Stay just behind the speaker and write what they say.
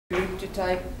to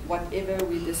take whatever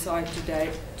we decide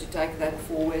today, to take that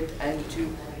forward and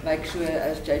to make sure,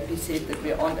 as JP said, that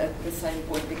we aren't at the same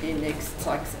point again next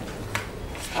SAICSIT.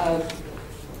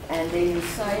 And then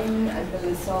Shane and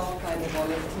Melissa kind of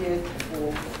volunteered to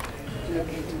look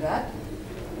into that.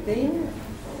 Then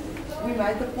we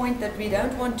made the point that we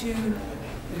don't want to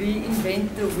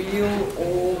reinvent the wheel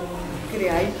or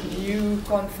create new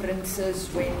conferences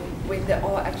when there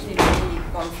are actually many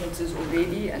conferences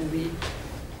already, and we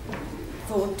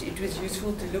thought it was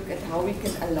useful to look at how we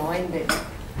can align them.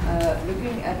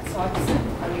 Looking at SAICSIT,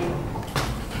 I mean,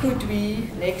 could we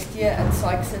next year at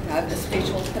SAICSIT have a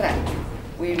special track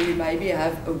where we maybe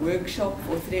have a workshop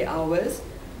for 3 hours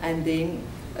and then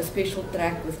a special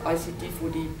track with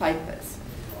ICT4D papers?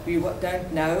 We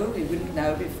don't know, we wouldn't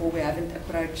know before we haven't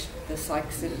approached the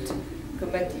SAICSIT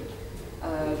committee,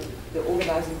 the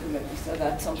organizing committee, so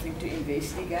that's something to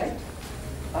investigate.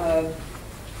 The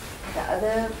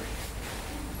other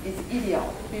is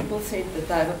IDEAL. People said that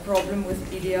they have a problem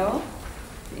with IDEAL.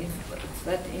 It's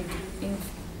that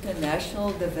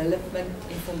International Development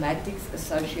Informatics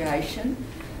Association,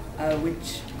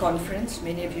 which conference,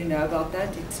 many of you know about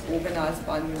that. It's organized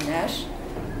by Monash,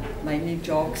 mainly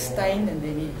Jock Stein, and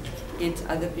then he gets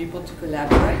other people to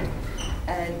collaborate.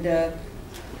 And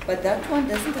but that one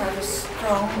doesn't have a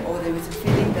strong, or there was a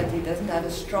feeling that it doesn't have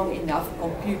a strong enough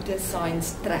computer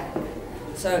science track.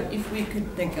 So if we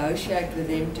could negotiate with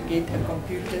them to get a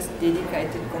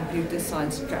dedicated computer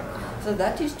science track. So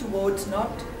that is towards not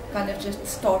kind of just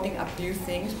starting up new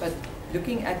things, but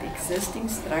looking at existing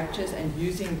structures and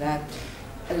using that,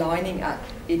 aligning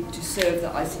it to serve the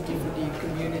ICT4D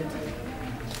community.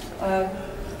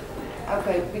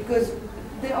 Okay, because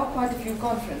there are quite a few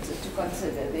conferences to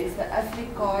consider. There's the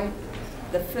Afrikai,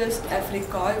 the first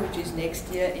Afrikai, which is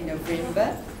next year in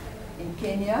November in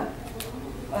Kenya.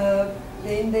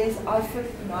 Then there's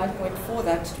IFIP 9.4,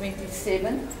 that's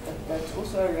 27, that's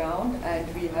also around, and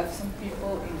we have some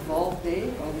people involved there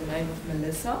by the name of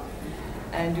Melissa.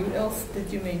 And who else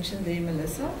did you mention there,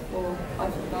 Melissa? For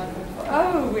IFIP 9.4?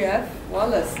 Oh, we have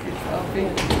Wallace, it's our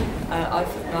big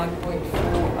IFIP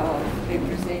 9.4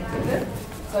 representative.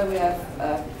 So we have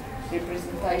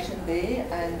representation there,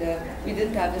 and we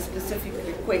didn't have a specific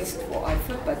request for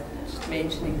IFIP, but just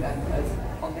mentioning that as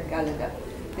on the calendar.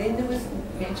 Then there was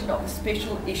mention of a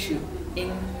special issue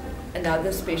in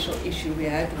another special issue. We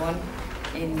had one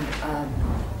in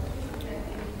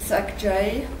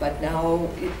SACJ, but now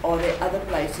are there other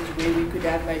places where we could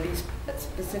have maybe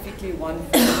specifically one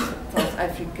for South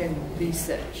African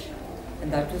research?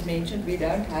 And that was mentioned. We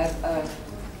don't have a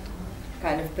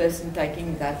kind of person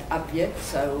taking that up yet,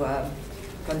 so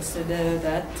consider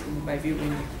that. Maybe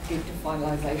when you get to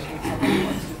finalization, if somebody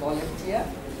wants to volunteer.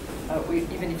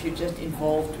 Even if you're just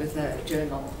involved with a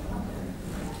journal.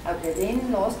 Okay,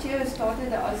 then last year I started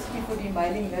the ICT4D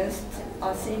mailing list.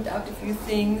 I sent out a few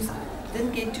things,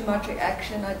 didn't get too much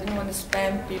reaction. I didn't want to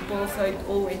spam people, so it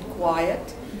all went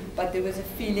quiet. But there was a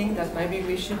feeling that maybe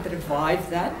we should revive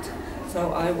that.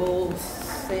 So I will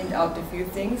send out a few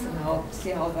things and I'll see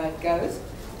how that goes.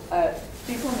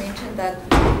 People mentioned that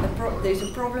there's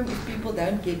a problem if people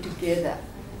don't get together.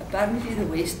 Apparently the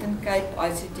Western Cape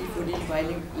ICT4D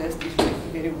mailing list is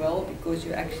working very well because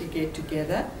you actually get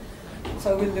together.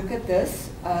 So we'll look at this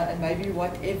and maybe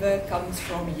whatever comes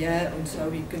from here, and so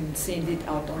we can send it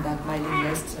out on that mailing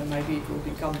list, so maybe it will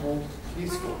become more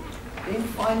useful. Then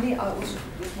finally,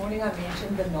 this morning I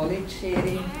mentioned the knowledge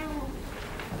sharing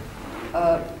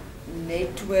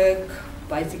network,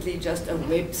 basically just a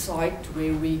website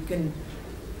where we can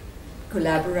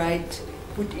collaborate,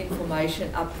 put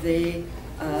information up there.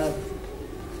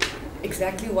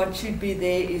 Exactly what should be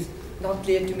there is not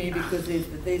clear to me, because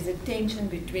there's a tension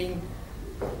between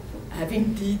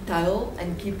having detail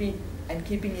and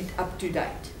keeping it up to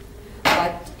date.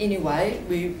 But anyway,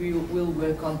 we will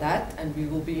work on that, and we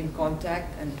will be in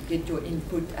contact and get your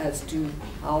input as to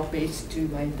how best to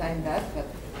maintain that. But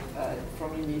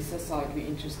from Elisa's side, we're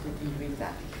interested in doing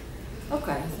that.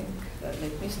 Okay, I think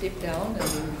let me step down and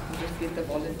then we can just get the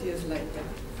volunteers later.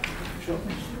 Sure.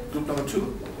 Group number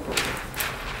 2.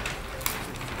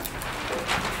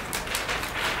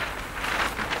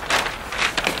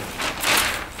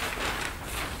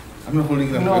 I'm not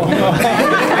holding them. No.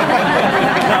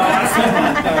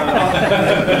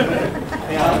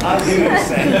 Yeah, I'll give you a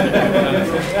second.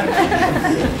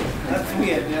 That's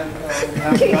weird. Yeah.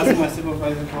 I'm asking my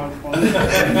supervisor for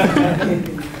it.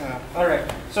 All right.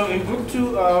 So in group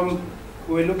 2,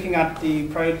 we're looking at the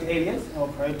priority areas, or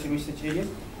priority research areas.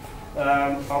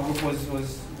 Our group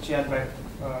was chaired by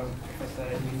Professor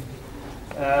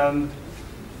Edwin.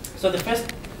 So the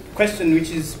first question, which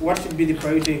is what should be the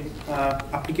priority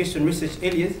application research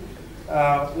areas,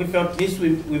 we felt this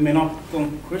we may not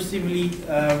conclusively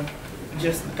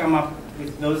just come up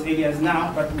with those areas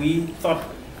now, but we thought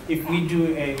if we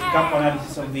do a gap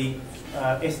analysis of the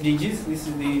SDGs, this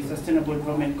is the Sustainable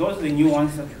Development Goals, the new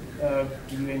ones that the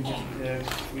UN just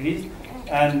released,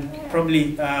 and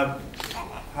probably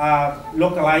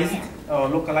localize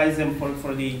them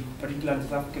for the particular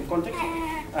South African context.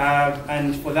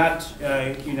 And for that,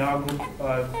 in our group,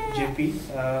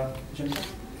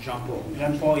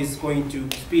 Jean-Paul is going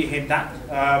to spearhead that,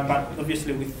 but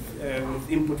obviously with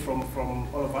input from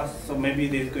all of us. So maybe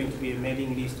there's going to be a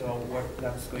mailing list or work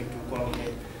that's going to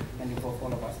coordinate and involve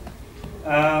all of us.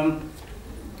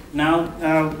 Now,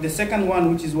 the second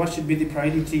one, which is what should be the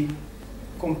priority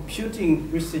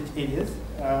computing research areas,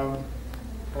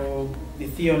 or the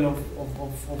theory of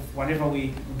whatever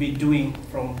we be doing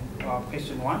from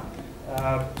question one.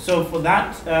 So for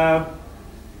that,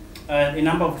 a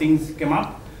number of things came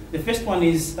up. The first one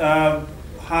is looking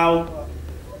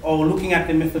at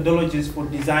the methodologies for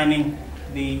designing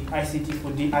the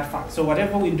ICT4D artifact. So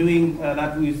whatever we're doing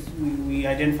that we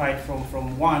identified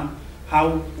from one,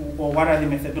 what are the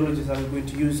methodologies that we're going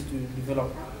to use to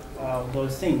develop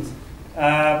those things.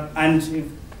 And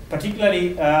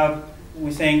particularly, we're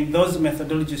saying those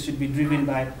methodologies should be driven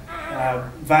by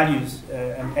values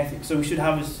and ethics. So we should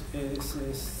have a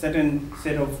certain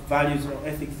set of values or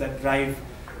ethics that drive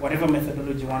whatever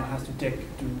methodology one has to take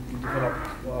to develop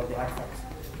the artifacts.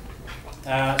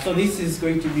 So this is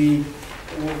going to be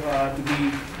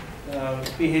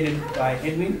spearheaded by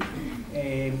Edwin,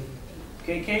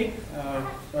 KK,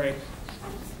 sorry,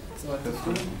 so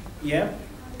yeah,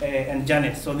 and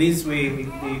Janet. So these were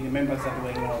the members that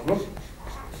were in our group.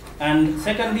 And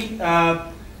secondly,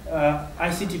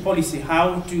 ICT policy,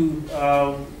 how to,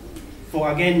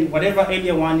 for again, whatever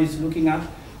area one is looking at,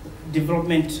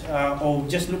 development or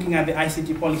just looking at the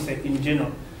ICT policy in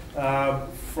general,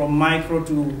 from micro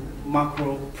to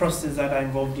macro processes that are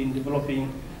involved in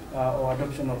developing or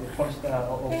adoption of the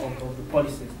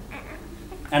policies.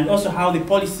 And also how the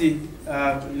policy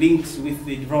links with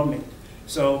the development.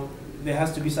 So there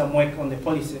has to be some work on the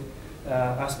policy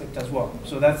aspect as well.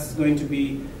 So that's going to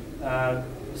be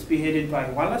spearheaded by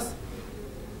Wallace.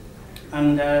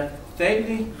 And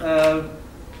thirdly,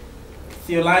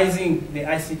 theorizing the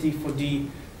ICT4D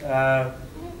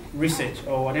research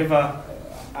or whatever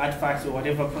artifacts or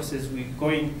whatever process we're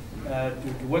going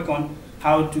to work on,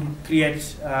 how to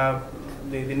create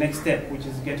the next step, which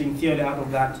is getting theory out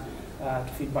of that to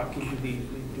feed back into the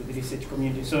research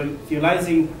community. So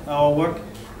theorizing our work,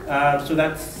 so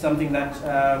that's something that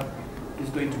is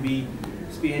going to be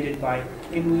spearheaded by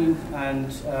Edwin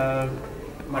and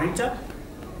Marita.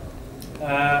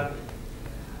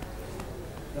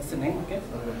 That's the name, okay?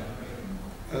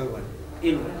 Erwin.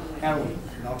 Erwin.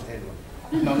 Not Edwin.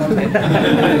 No, not Edwin.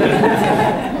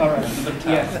 All right.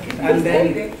 Yes. And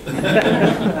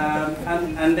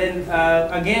then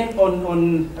again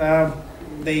on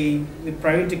the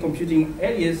priority computing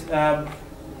areas, there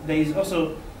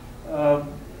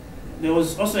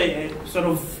was also a sort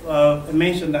of a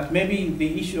mention that maybe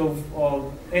the issue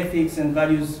of ethics and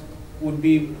values would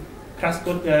be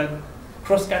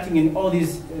cross-cutting in all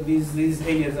these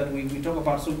areas that we talk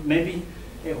about. So maybe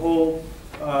a whole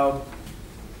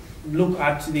look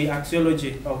at the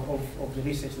axiology of the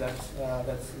research that's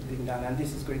being done, and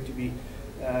this is going to be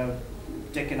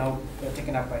taken up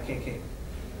by KK.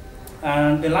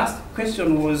 And the last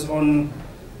question was on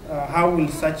how will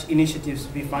such initiatives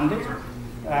be funded.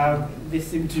 This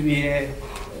seemed to be a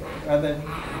rather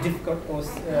difficult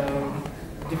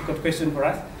question for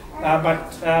us,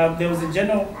 but there was a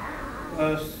general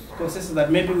consensus that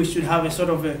maybe we should have a sort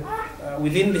of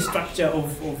within the structure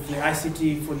of the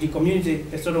ICT4D community,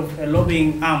 a sort of a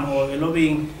lobbying arm or a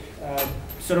lobbying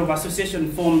sort of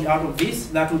association formed out of this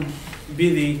that would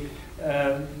be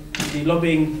the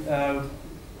lobbying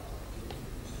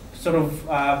sort of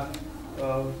arm,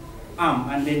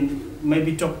 and then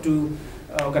maybe talk to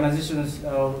organizations,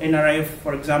 NRF,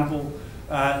 for example,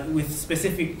 with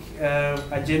specific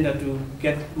agenda to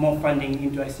get more funding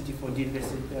into ICT4D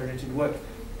related work,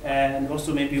 and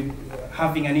also maybe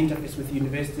having an interface with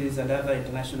universities and other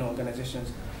international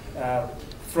organizations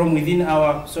from within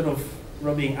our sort of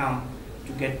lobbying arm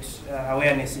to get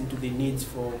awareness into the needs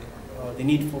for the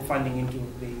need for funding into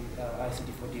the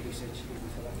ICT4D research in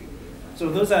South Africa. So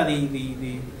those are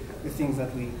the things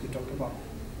that we talked about.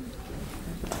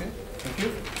 Okay, thank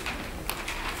you.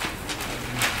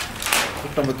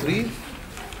 Group number 3.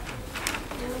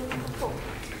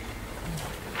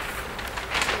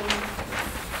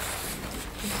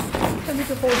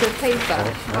 to hold your paper.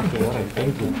 Okay, all right,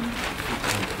 thank you.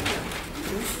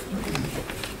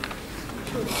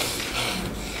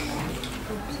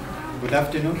 Good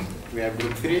afternoon. We are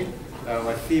Group 3.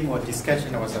 Our theme or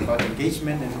discussion was about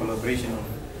engagement and collaboration of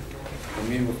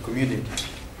community.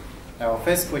 Our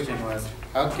first question was,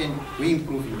 how can we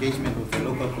improve engagement with the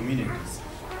local communities?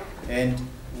 And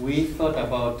we thought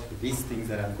about these things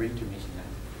that I'm going to mention now.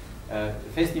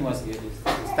 The first thing was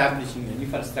establishing an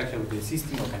infrastructure with the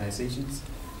existing organizations,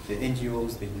 the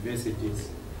NGOs, the universities,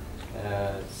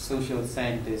 social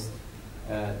scientists,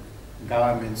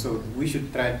 government. So we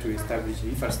should try to establish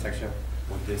infrastructure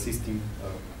with the existing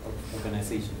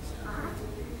organizations.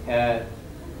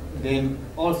 Then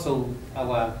also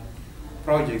our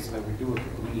projects that we do with the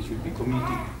community should be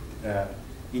community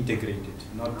integrated,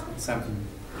 not something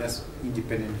just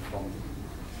independent from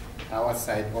our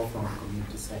side or from the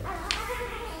community side.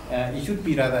 It should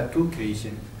be rather tool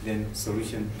creation than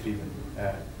solution driven.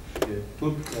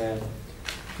 Tool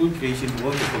creation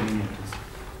with the communities.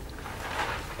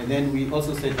 And then we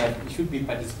also said that it should be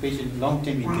participation,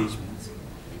 long-term engagements,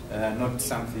 not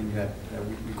something that,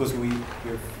 because we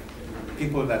have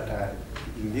people that are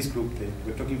in this group,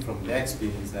 we're talking from their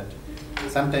experience that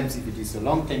sometimes if it is a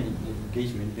long-term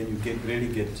engagement, then you really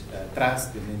get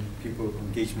trust, and then people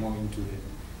engage more into the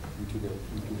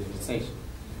research.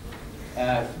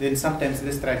 Then sometimes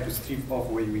let's try to strip off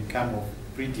where we come off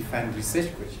predefined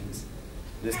research questions.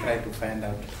 Let's try to find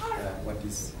out what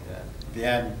is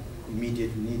their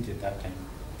immediate need at that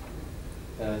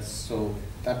time. So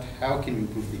that how can we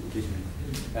improve the engagement?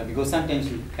 Because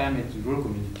sometimes you come into rural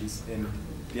communities and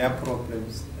their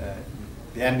problems,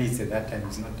 their needs at that time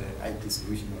is not an IT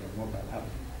solution or a mobile app.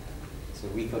 So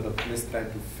we thought of let's try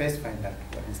to first find out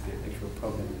what is the actual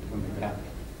problem on the ground.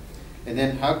 And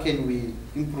then how can we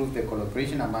improve the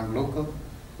collaboration among local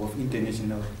or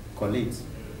international colleagues?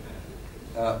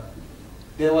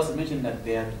 There was mentioned that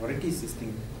there are already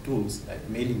existing tools like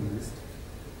mailing list,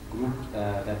 group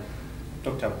that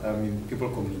talked about, people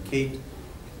communicate,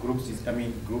 groups,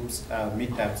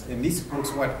 meetups, and this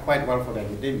works quite well for the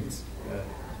academics.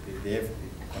 They have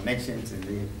connections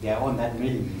and they are on that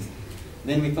mailing list.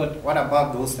 Then we thought, what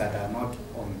about those that are not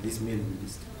on this mailing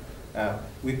list?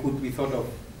 We thought of,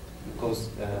 because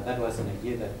that was an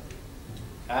idea that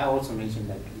I also mentioned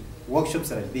that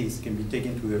workshops like this can be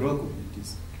taken to the rural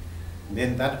communities. And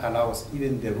then that allows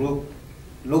even the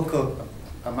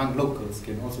among locals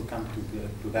can also come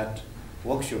to that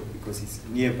workshop because it's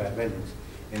nearby village.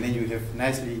 And then you have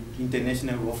nicely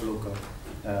international or local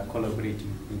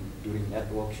collaborating during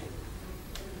that workshop.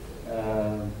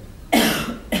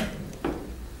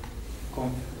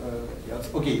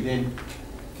 Okay, then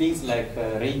things like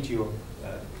radio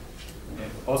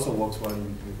also works well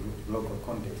in local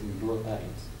context in rural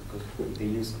areas because they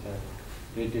use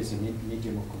radio as a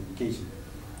medium of communication.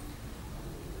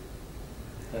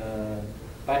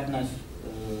 Partnership,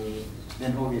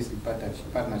 then obviously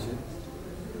partnership.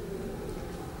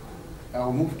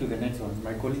 I'll move to the next one.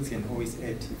 My colleagues can always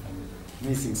add if I'm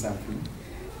missing something.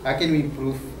 How can we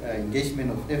improve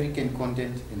engagement of African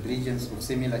content in regions of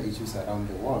similar issues around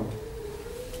the world?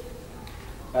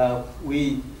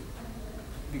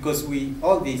 Because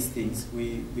all these things,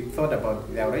 we thought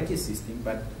about, they are already existing,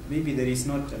 but maybe there is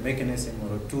not a mechanism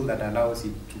or a tool that allows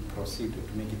it to proceed or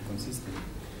to make it consistent.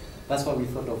 That's why we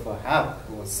thought of a hub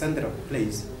or a central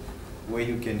place where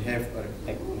you can have a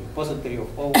repository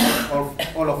of all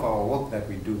of our work that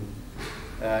we do.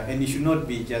 And it should not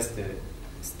be just a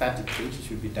static page, it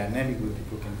should be dynamic where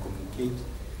people can communicate.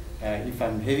 If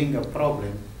I'm having a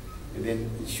problem, then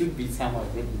it should be someone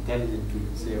very intelligent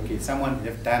to say, okay, someone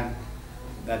have done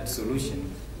that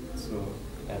solution. So,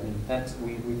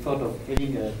 we thought of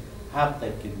having a hub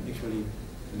that can actually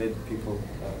let people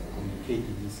communicate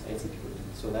in this ICT4D.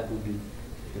 So that would be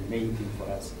the main thing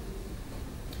for us.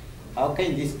 How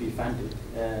can this be funded?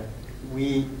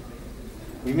 We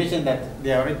mentioned that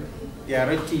there are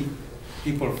already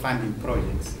people funding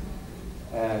projects.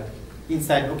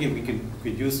 Inside, okay, we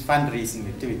could use fundraising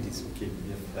activities. Okay,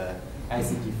 we have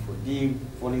ICT4D,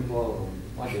 volleyball, or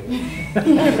whatever.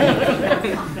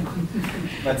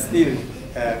 But still,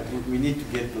 we need to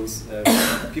get those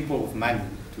people with money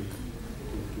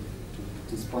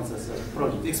to sponsor such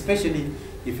projects, especially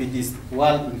if it is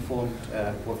well informed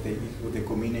with the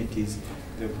communities.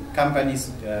 The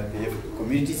companies, they have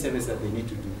community service that they need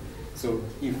to do. So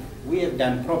if we have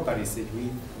done proper research,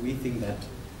 we think that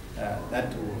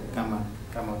that will come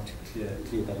out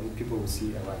clear that people will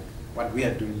see what we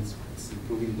are doing is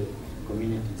improving the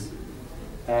communities.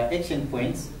 Action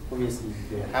points, obviously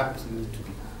the hubs need to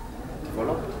be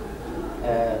developed.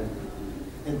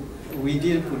 we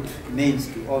did put names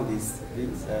to all these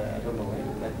things. I don't know why,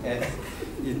 but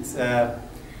it's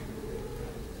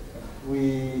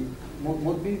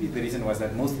maybe the reason was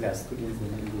that mostly our students they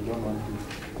don't want to,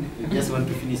 they just want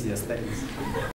to finish their studies.